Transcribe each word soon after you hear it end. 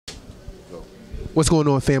What's going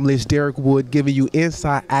on, family? It's Derrick Wood giving you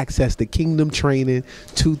inside access to Kingdom Training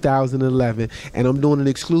 2011, and I'm doing an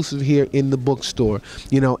exclusive here in the bookstore.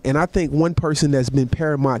 And I think one person that's been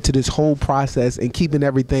paramount to this whole process and keeping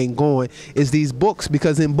everything going is these books,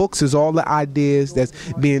 because in books is all the ideas that's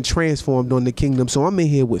being transformed on the Kingdom. So I'm in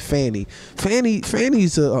here with Fanny.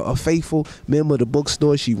 Fanny's a faithful member of the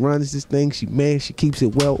bookstore. She runs this thing. She keeps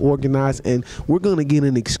it well organized, and we're gonna get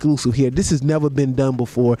an exclusive here. This has never been done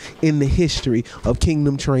before in the history of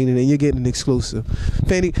Kingdom Training, and you're getting an exclusive.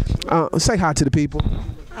 Fanny, say hi to the people.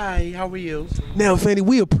 Hi, how are you? Now, Fanny,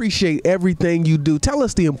 we appreciate everything you do. Tell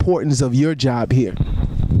us the importance of your job here.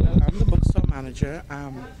 Well, I'm the bookstore manager,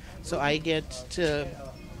 so I get to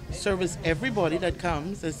service everybody that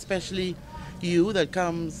comes, especially you that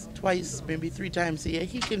comes twice, maybe 3 times a year.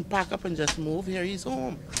 He can pack up and just move. Here he's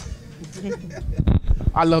home.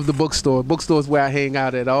 I love the bookstore. Bookstore is where I hang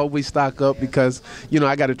out at. I always stock up because,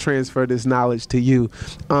 I got to transfer this knowledge to you.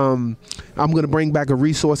 I'm going to bring back a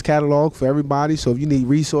resource catalog for everybody. So if you need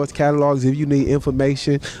resource catalogs, if you need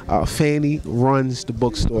information, Fanny runs the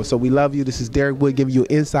bookstore. So we love you. This is Derrick Wood giving you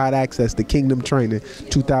inside access to Kingdom Training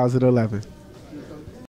 2011.